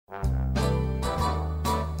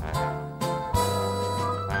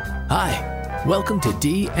Hi, welcome to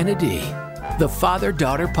D and a D, the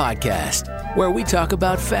father-daughter podcast, where we talk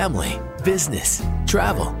about family, business,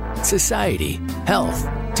 travel, society, health,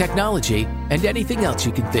 technology, and anything else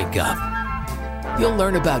you can think of. You'll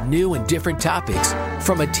learn about new and different topics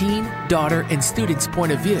from a teen, daughter, and student's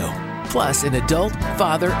point of view, plus an adult,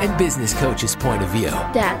 father, and business coach's point of view.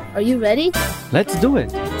 Dad, are you ready? Let's do it.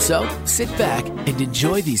 So sit back and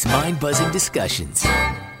enjoy these mind-buzzing discussions.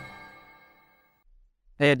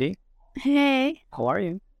 Hey, Adi. Hey, How are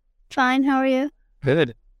you? fine, how are you?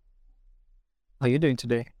 Good. How are you doing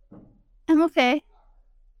today? I'm okay.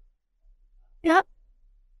 Yep,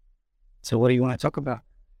 So what do you want to talk about?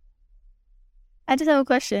 I just have a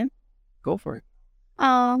question. Go for it.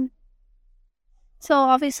 So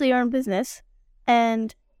obviously you're in business,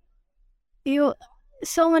 and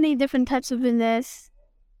so many different types of business.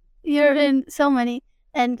 You're in so many,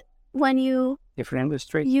 and when Different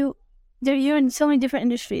industry. you're in so many different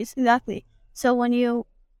industries, exactly. So when you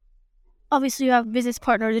have business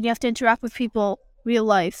partners and you have to interact with people, real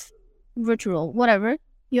life, virtual, whatever,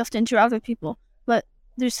 you have to interact with people. But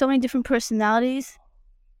there's so many different personalities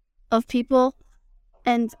of people,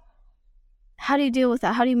 and how do you deal with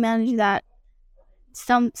that? How do you manage that?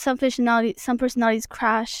 Some personalities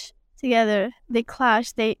crash together. They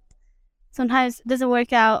clash. Sometimes it doesn't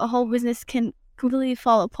work out. A whole business can completely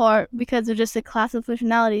fall apart because of just a class of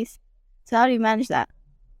personalities. So how do you manage that?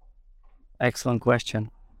 Excellent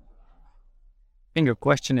question. I think your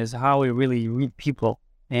question is how we really read people.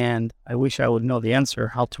 And I wish I would know the answer,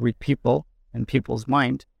 how to read people and people's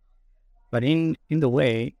mind. But in the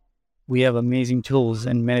way, we have amazing tools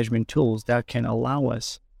and management tools that can allow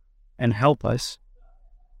us and help us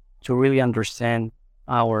to really understand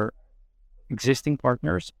our existing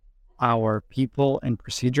partners, our people and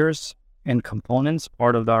procedures and components,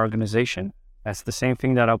 part of the organization. That's the same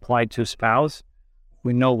thing that applied to spouse.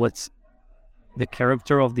 We know what's the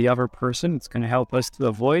character of the other person. It's going to help us to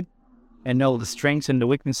avoid and know the strengths and the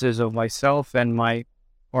weaknesses of myself and my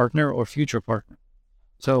partner or future partner.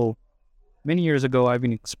 So many years ago, I've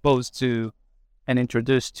been exposed to and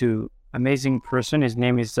introduced to an amazing person. His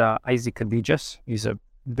name is Isaac Adijas. He's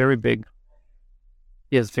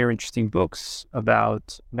he has very interesting books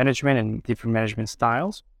about management and different management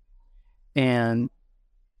styles. And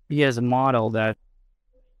he has a model that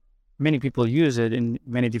many people use it in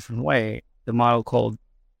many different ways. The model called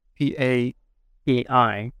PAEI.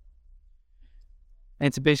 And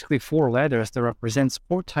it's basically 4 letters that represents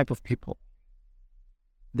 4 types of people.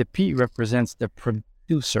 The P represents the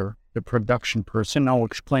producer, the production person. I'll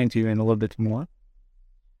explain to you in a little bit more.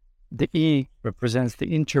 The E represents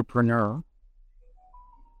the entrepreneur.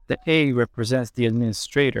 The A represents the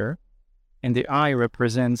administrator. And the I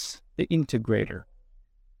represents the integrator.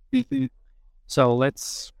 So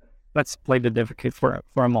let's play the advocate for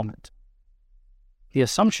a moment. The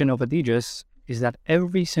assumption of Adijas is that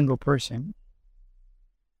every single person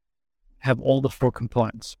have all the 4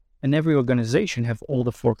 components, and every organization have all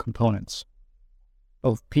the 4 components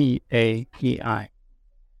of PAEI.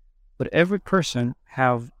 But every person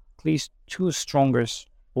have at least 2 strongest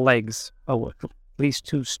legs, or at least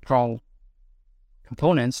 2 strong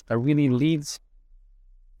components that really leads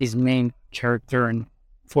his main character and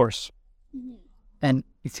force. Mm-hmm. And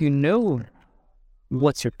if you know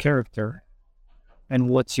what's your character and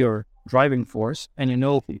what's your driving force, and you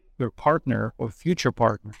know your partner or future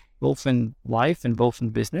partner, both in life and both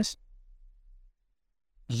in business,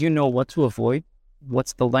 you know what to avoid,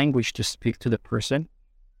 what's the language to speak to the person,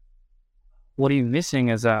 what are you missing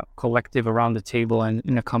as a collective around the table and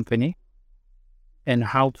in a company, and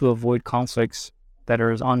how to avoid conflicts that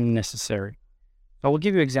are unnecessary. So I will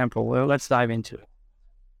give you an example. Well, let's dive into it.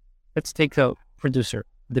 Let's take the producer,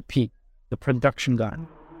 the P, the production guy.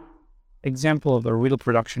 Example of a real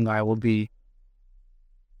production guy will be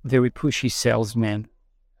very pushy salesman,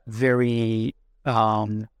 very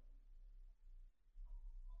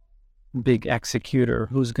big executor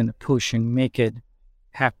who's going to push and make it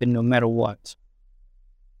happen no matter what.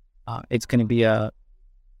 It's going to be a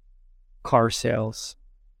car sales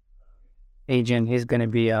agent. He's going to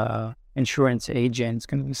be a insurance agent. It's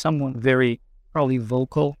going to be someone very probably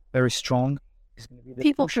vocal, very strong. He's going to be the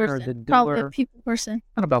People pusher, person, the doer. probably a people person.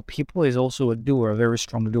 Not about people. He's also a doer, a very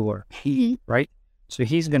strong doer, right? So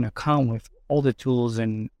he's going to come with all the tools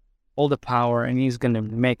and all the power, and he's going to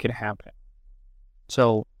make it happen.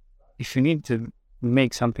 So if you need to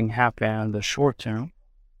make something happen in the short term,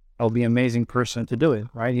 I'll be an amazing person to do it,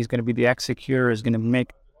 right? He's going to be the executor, is going to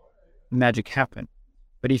make magic happen.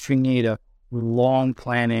 But if you need a long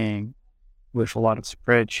planning with a lot of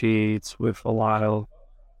spreadsheets, with a lot of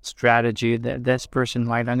strategy, that this person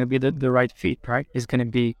might not be the right fit, right? It's going to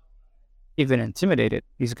be even intimidated.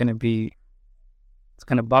 It's going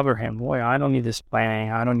to bother him. Boy, I don't need this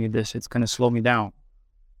planning. I don't need this. It's going to slow me down.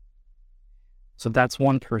 So that's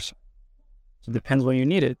one person. So it depends when you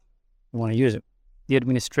need it. You want to use it. The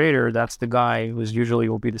administrator, that's the guy who's usually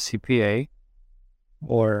will be the CPA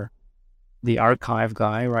or the archive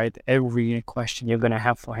guy, right? Every question you're going to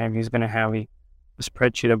have for him, he's going to have a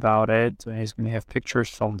spreadsheet about it. He's going to have pictures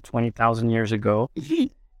from 20,000 years ago.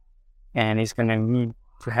 And he's going to need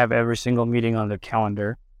to have every single meeting on the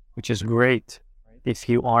calendar, which is great if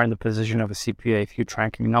you are in the position of a CPA, if you're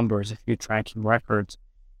tracking numbers, if you're tracking records,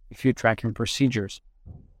 if you're tracking procedures.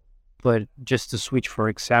 But just to switch, for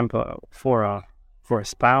example, for a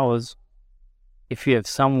spouse, if you have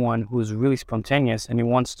someone who's really spontaneous and he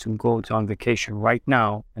wants to go on vacation right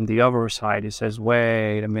now, and the other side, he says,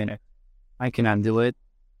 wait a minute, I cannot do it.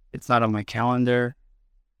 It's not on my calendar.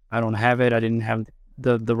 I don't have it. I didn't have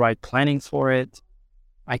the right planning for it.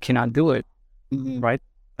 I cannot do it, right?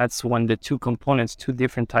 That's when the two components, two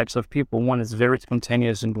different types of people, one is very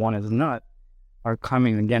spontaneous and one is not, are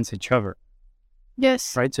coming against each other.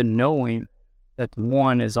 Yes. Right? So knowing that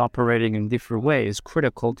one is operating in different ways is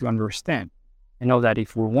critical to understand. And know that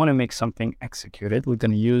if we want to make something executed, we're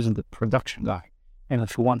going to use the production guy. And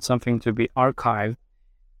if we want something to be archived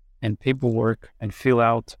and paperwork and fill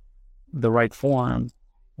out the right form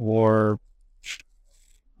or,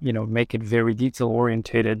 make it very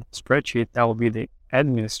detail-oriented spreadsheet, that will be the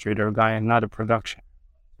administrator guy and not a production.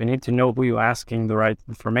 We need to know who you're asking the right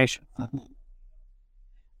information.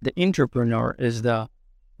 The entrepreneur is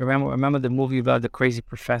remember the movie about the crazy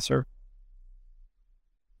professor?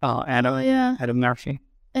 Adam Murphy.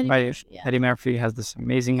 Eddie Murphy has this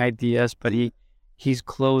amazing ideas, but his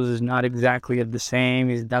clothes is not exactly the same.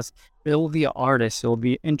 It will be an artist. It will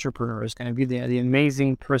be an entrepreneur. It's going to be the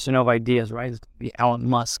amazing person of ideas, right? It's going to be Elon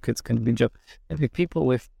Musk. It's going to be Joe. It'll be people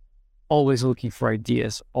with always looking for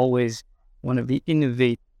ideas, always want to be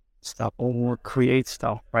innovate stuff or create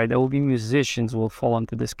stuff, right? There will be musicians will fall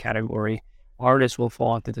into this category. Artists will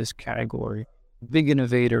fall into this category. Big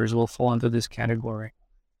innovators will fall into this category.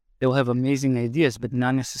 They'll have amazing ideas, but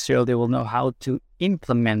not necessarily they will know how to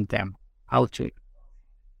implement them, how to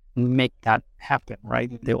make that happen,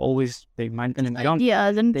 right? They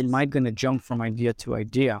might gonna jump from idea to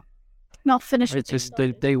idea. Not finish. It's just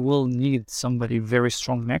they will need somebody very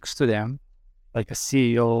strong next to them, like a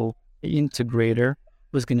CEO, an integrator,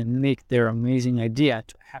 who's gonna make their amazing idea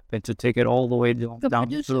to happen, to take it all the way down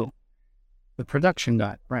through the production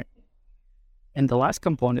guy, right? And the last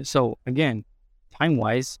component, so again,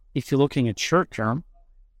 time-wise, if you're looking at short-term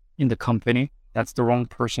in the company, that's the wrong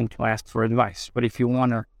person to ask for advice. But if you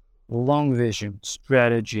want a long vision,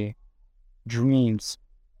 strategy, dreams,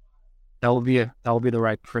 that will be the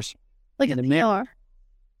right person. Like a PR.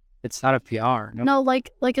 It's not a PR. No,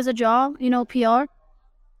 like as a job, PR.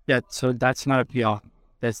 Yeah, so that's not a PR.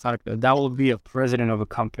 That's not a PR. That will be a president of a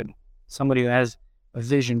company. Somebody who has a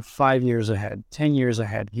vision 5 years ahead, 10 years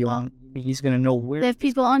ahead. He's going to know where. They have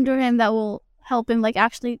people under him that will help him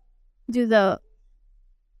actually do the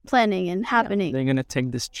planning and happening. Yeah, they're going to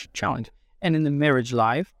take this challenge. And in the marriage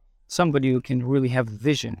life, somebody who can really have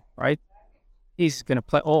vision, right? He's going to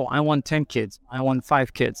play, I want 10 kids. I want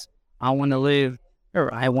 5 kids. I want to live,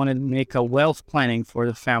 or I want to make a wealth planning for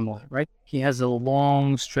the family, right? He has a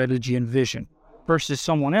long strategy and vision versus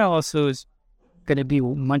someone else who's going to be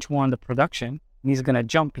much more on the production. He's going to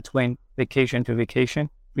jump between vacation to vacation,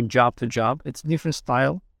 from job to job. It's a different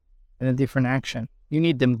style and a different action. You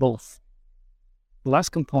need them both. The last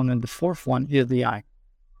component, the fourth one, is the I.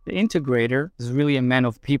 The integrator is really a man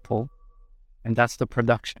of people, and that's the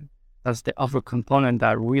production. That's the other component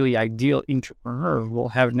that really ideal entrepreneur will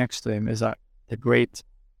have next to him is the great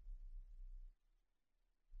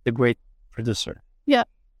producer. Yeah.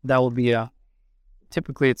 That will be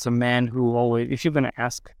typically it's a man who always, if you're going to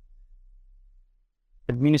ask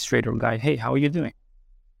administrator guy, hey, how are you doing?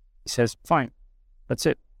 He says, fine. That's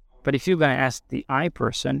it. But if you're going to ask the I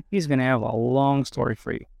person, he's going to have a long story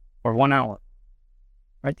for you for 1 hour,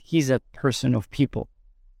 right? He's a person of people.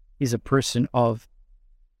 He's a person of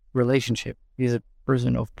relationship. He's a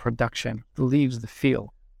person of production, who leaves the field.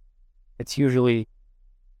 It's usually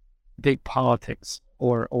big politics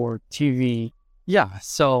or TV. Yeah.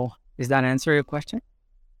 So does that answer your question?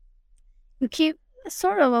 You keep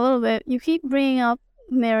sort of a little bit. You keep bringing up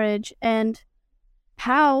marriage and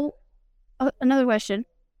how. Another question: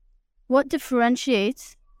 what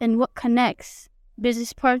differentiates and what connects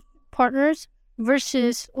business partners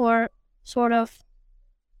versus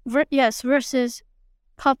versus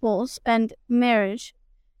couples and marriage?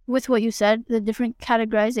 With what you said, the different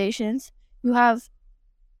categorizations. You have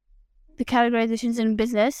the categorizations in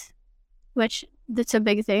business, which that's a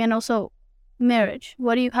big thing. And also marriage.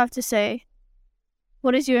 What do you have to say?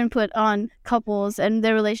 What is your input on couples and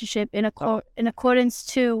their relationship in accordance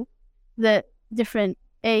to the different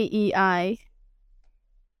AEI?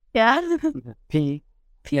 Yeah. P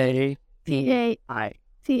A P A I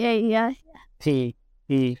P A E I. P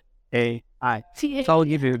E A I. So I'll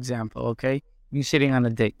give you an example, okay? You're sitting on a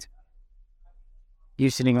date.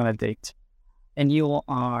 And you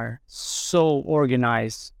are so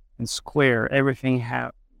organized and square. Everything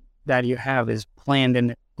that you have is planned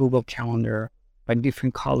in Google Calendar by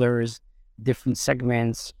different colors, different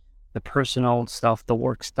segments, the personal stuff, the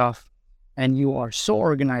work stuff. And you are so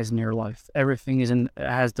organized in your life. Everything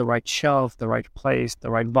has the right shelf, the right place, the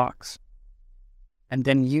right box. And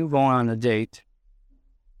then you go on a date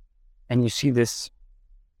and you see this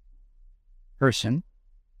person,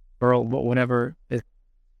 girl, whatever,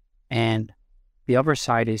 and the other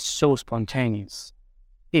side is so spontaneous.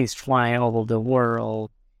 He's flying all over the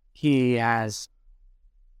world. He has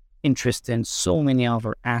interest in so many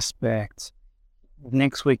other aspects.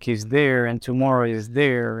 Next week he's there and tomorrow he's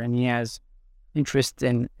there, and he has interest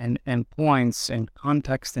in points and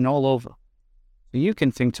context and all over. So you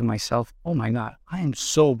can think to myself, oh my God, I am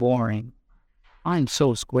so boring. I'm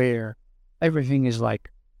so square. Everything is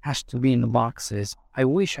has to be in the boxes. I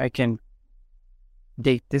wish I can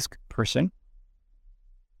date this person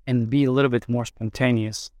and be a little bit more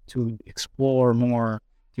spontaneous, to explore more,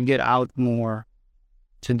 to get out more,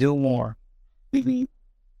 to do more. Mm-hmm.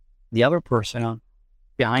 The other person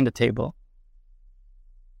behind the table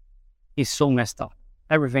is so messed up.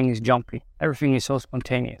 Everything is jumpy. Everything is so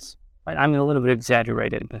spontaneous. Right? I'm a little bit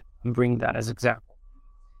exaggerated, but I'm bringing that as an example.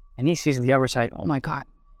 And he sees the other side, oh my God,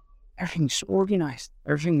 everything's so organized.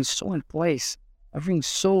 Everything is so in place. Everything's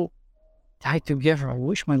so tied together. I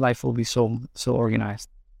wish my life will be so organized.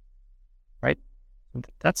 Right?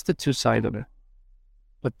 That's the two sides of it.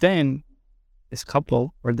 But then this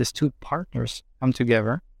couple or these two partners come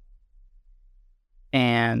together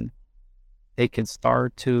and they can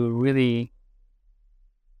start to really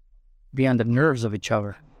be on the nerves of each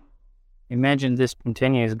other. Imagine this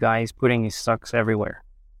spontaneous guy is putting his socks everywhere.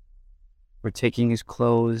 We're taking his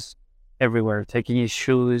clothes everywhere, taking his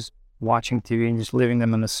shoes, watching TV and just leaving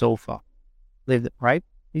them on the sofa. Right?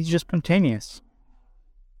 He's just spontaneous.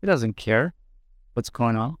 He doesn't care what's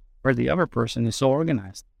going on. Where the other person is so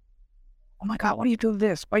organized. Oh my God, what do you do with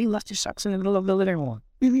this? Why you left your socks in the middle of the living room?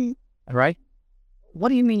 Mm-hmm. Right? What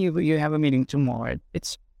do you mean you have a meeting tomorrow?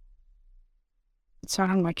 It's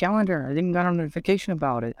not on my calendar. I didn't get a notification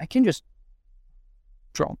about it. I can just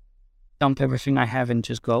dump everything I have and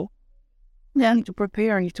just go. Yeah. I need to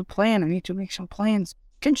prepare. I need to plan. I need to make some plans.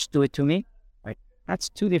 You can just do it to me. Right? That's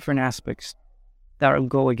two different aspects that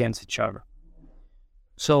go against each other.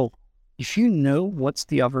 So if you know what's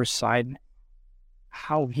the other side,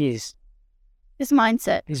 how his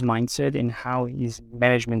mindset and how his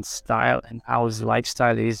management style and how his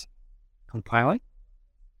lifestyle is compiling,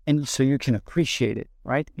 and so you can appreciate it,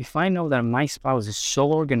 right? If I know that my spouse is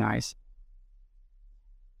so organized,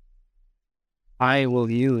 I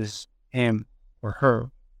will use him or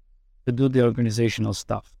her to do the organizational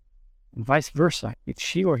stuff. And vice versa. If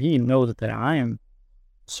she or he knows that I am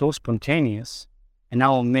so spontaneous, and I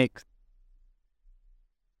will make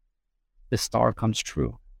the star comes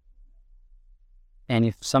true. And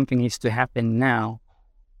if something needs to happen now,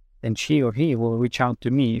 then she or he will reach out to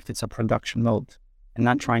me if it's a production mode and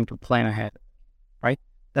not trying to plan ahead, right?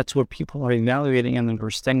 That's where people are evaluating and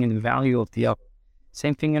understanding the value of the other.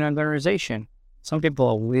 Same thing in an organization. Some people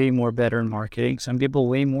are way more better in marketing. Some people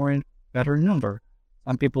way more better in number.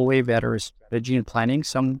 Some people way better in strategy and planning.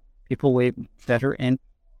 Some people way better in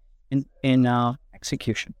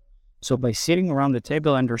execution. So by sitting around the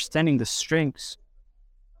table, understanding the strengths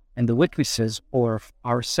and the weaknesses of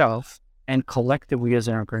ourselves and collectively as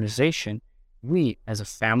an organization, we as a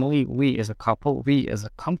family, we as a couple, we as a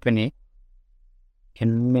company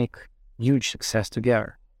can make huge success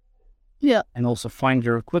together. Yeah. And also find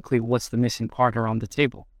very quickly what's the missing part around the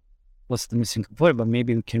table. What's the missing component? But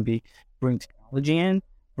maybe we can bring technology in,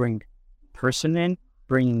 bring person in,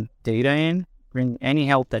 bring data in, bring any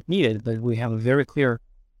help that needed, but we have a very clear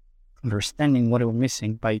understanding what we're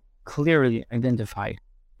missing by clearly identify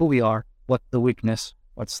who we are, what's the weakness,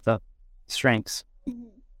 what's the strengths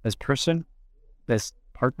as person, as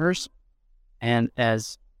partners, and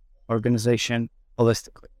as organization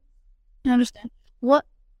holistically. I understand.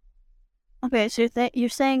 Okay, so you're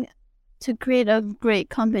saying to create a great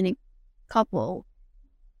company, couple,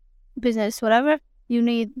 business, whatever, you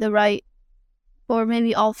need the right, or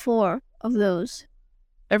maybe all four of those.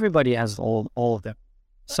 Everybody has all of them.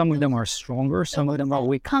 Some of them are stronger, some of them are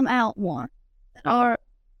weak. Come out more, are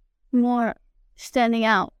more standing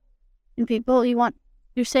out in people.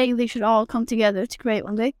 You're saying they should all come together to create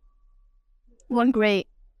one great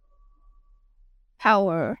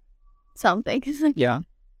power something. Yeah,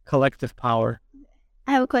 collective power.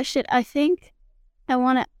 I have a question. I think I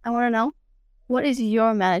wanna know, what is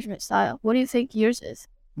your management style? What do you think yours is?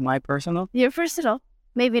 My personal? Your personal.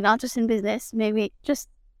 Maybe not just in business. Maybe just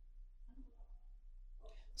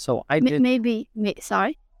So I did. maybe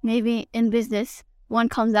in business one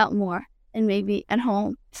comes out more, and maybe at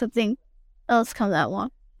home something else comes out more.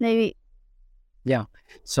 Maybe. Yeah.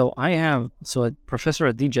 So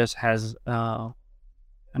Professor Adijas has a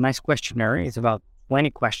nice questionnaire. It's about 20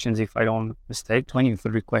 questions, if I don't mistake, 20 or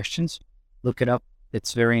 30 questions. Look it up.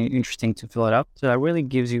 It's very interesting to fill it up. So that really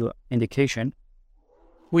gives you indication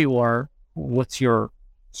who you are, what's your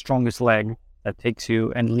strongest leg that takes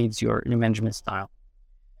you and leads your management style.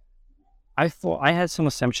 I thought I had some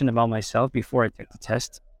assumption about myself before I took the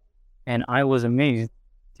test, and I was amazed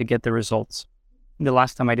to get the results. The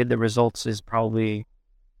last time I did the results is probably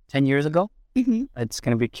 10 years ago. Mm-hmm. It's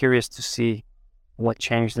going to be curious to see what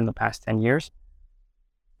changed in the past 10 years.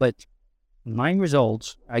 But my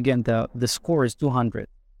results, again, the score is 200.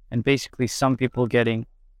 And basically some people getting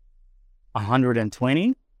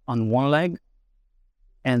 120 on one leg,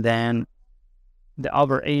 and then the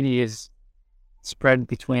other 80 is spread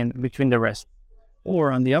between the rest.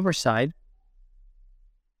 Or on the other side,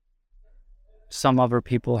 some other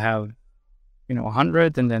people have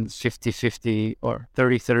 100 and then 50 or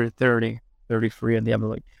 30 33 on the other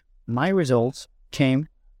leg. My results came,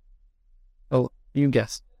 you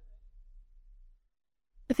guessed.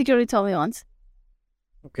 I think you already told me once.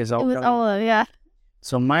 Okay, so It was yeah.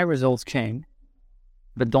 So my results came,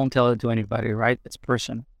 but don't tell it to anybody, right? It's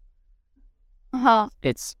personal.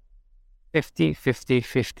 It's 50, 50,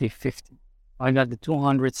 50, 50. I got the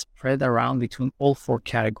 200 spread around between all four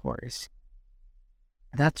categories.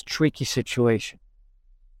 That's a tricky situation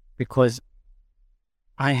because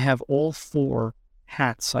I have all four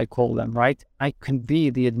hats, I call them, right? I can be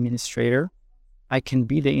the administrator, I can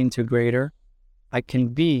be the integrator, I can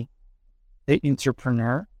be the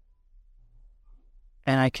entrepreneur,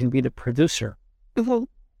 and I can be the producer. Mm-hmm.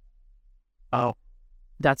 Oh,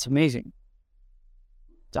 that's amazing.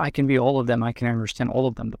 I can be all of them. I can understand all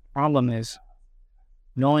of them. The problem is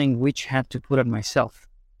knowing which hat to put on myself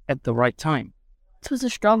at the right time. So it's a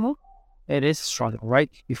struggle. It is a struggle, right?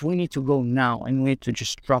 If we need to go now and we need to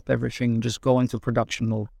just drop everything and just go into production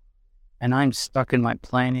mode, and I'm stuck in my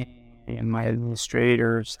planning and my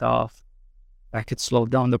administrator stuff, I could slow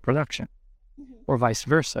down the production. Mm-hmm. Or vice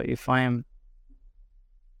versa. If I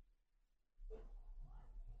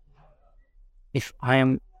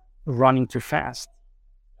am running too fast,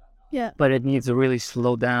 yeah, but it needs to really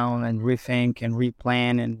slow down and rethink and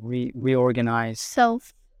replan and reorganize.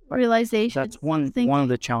 Self-realization. That's one of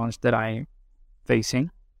the challenges that I'm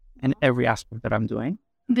facing in every aspect that I'm doing.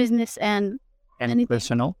 Business and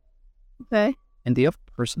personal. Okay. And the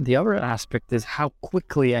other aspect is how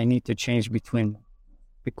quickly I need to change between,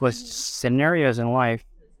 because scenarios in life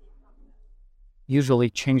usually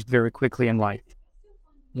change very quickly in life.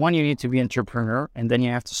 One, you need to be entrepreneur, and then you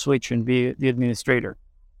have to switch and be the administrator.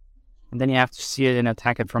 And then you have to see it and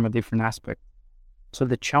attack it from a different aspect. So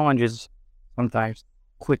the challenge is sometimes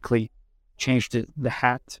quickly change the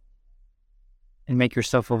hat and make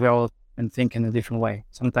yourself available and think in a different way.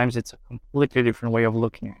 Sometimes it's a completely different way of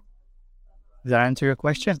looking at it. Does that answer your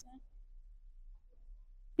question?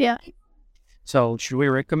 Yeah. So should we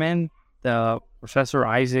recommend the Professor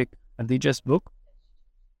Isaac Adijas book?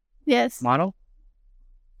 Yes. Model?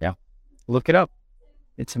 Yeah. Look it up.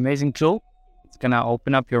 It's an amazing tool. It's going to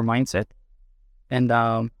open up your mindset. And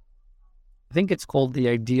I think it's called The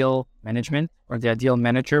Ideal Management or The Ideal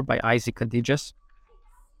Manager by Isaac Adijas,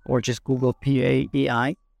 or just Google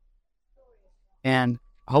PAEI. And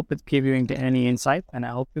I hope it gave you any insight, and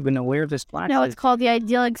I hope you're going to wear this black. No, it's called The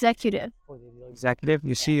Ideal Executive. For the Ideal Executive.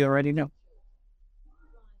 You see, you already know.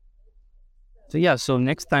 So yeah, so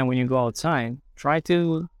next time when you go outside, try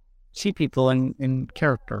to see people in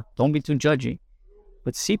character. Don't be too judgy.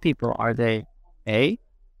 But see people, are they A?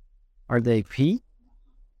 Are they P?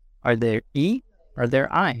 Are they E? Are they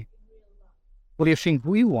I? What do you think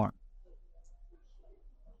who you are?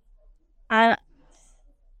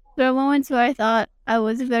 There are moments where I thought I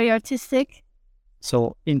was very artistic.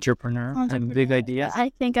 So entrepreneur and big ideas.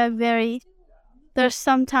 I think there's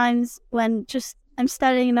sometimes when I'm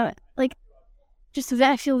studying, I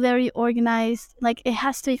feel very organized. Like it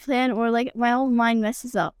has to be planned, or like my whole mind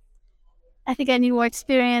messes up. I think I need more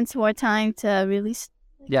experience, more time to really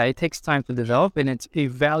Yeah, it takes time to develop, and it's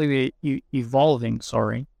evolving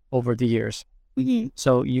over the years. Mm-hmm.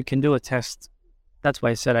 So you can do a test. That's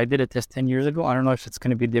why I said I did a test 10 years ago. I don't know if it's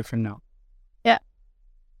going to be different now. Yeah.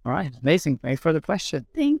 All right. Amazing. Thanks for the question.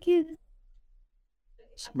 Thank you.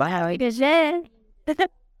 Bye.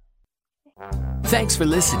 Thanks for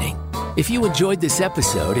listening. If you enjoyed this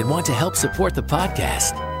episode and want to help support the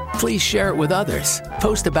podcast, please share it with others,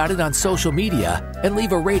 post about it on social media, and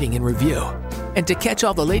leave a rating and review. And to catch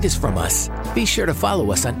all the latest from us, be sure to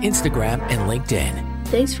follow us on Instagram and LinkedIn.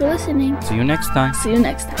 Thanks for listening. See you next time. See you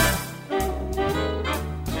next time.